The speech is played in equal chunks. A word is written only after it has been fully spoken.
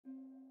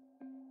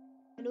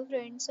Hello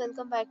friends,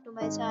 welcome back to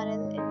my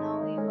channel and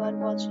now you are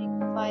watching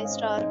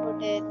 5-star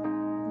hotel.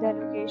 The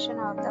location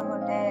of the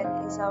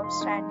hotel is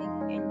outstanding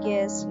and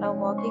guests love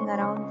walking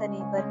around the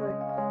neighborhood.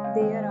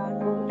 There are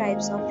 4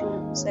 types of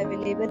rooms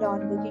available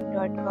on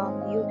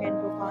booking.com. You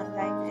can book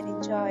online and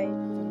enjoy.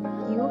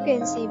 You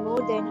can see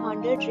more than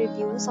 100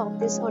 reviews of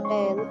this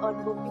hotel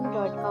on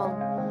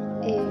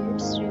booking.com.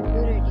 Its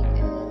review rating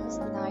is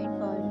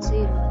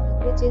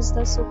 9.0, which is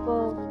the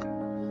superb.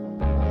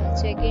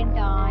 The check-in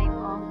time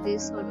of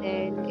this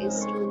hotel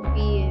is 2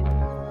 p.m.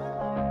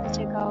 The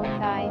checkout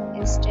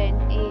time is 10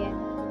 a.m.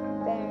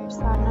 Pets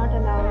are not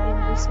allowed in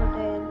this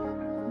hotel.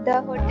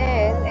 The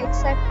hotel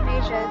accepts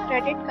major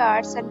credit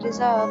cards and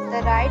reserves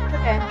the right to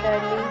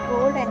temporarily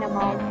hold an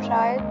amount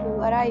prior to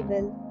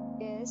arrival.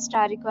 Guests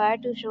are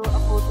required to show a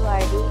photo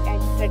ID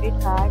and credit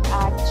card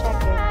at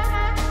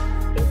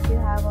check-in. If you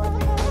have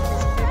already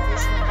visited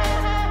this hotel,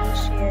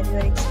 please share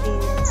your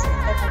experience in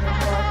the comment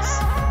box.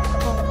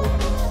 For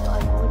booking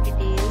or more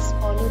details,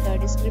 follow the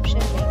description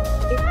link.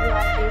 If you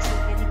are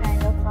facing any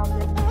kind of problem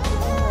with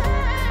booking a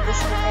room in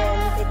this hotel,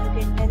 then you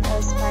can tell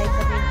us by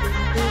commenting.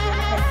 We will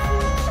help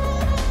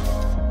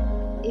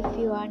you. If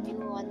you are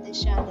new on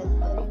this channel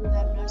or you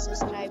have not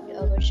subscribed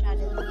our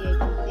channel yet,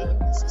 then you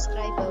must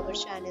subscribe our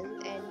channel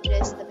and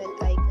press the bell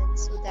icon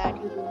so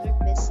that you do not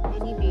miss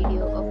any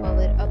video of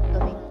our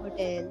upcoming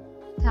hotel.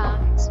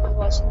 Thanks for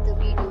watching the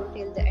video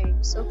till the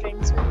end. So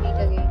friends, will meet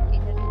again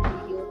in a new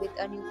video with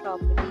a new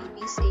property.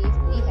 Be safe,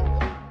 be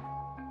happy.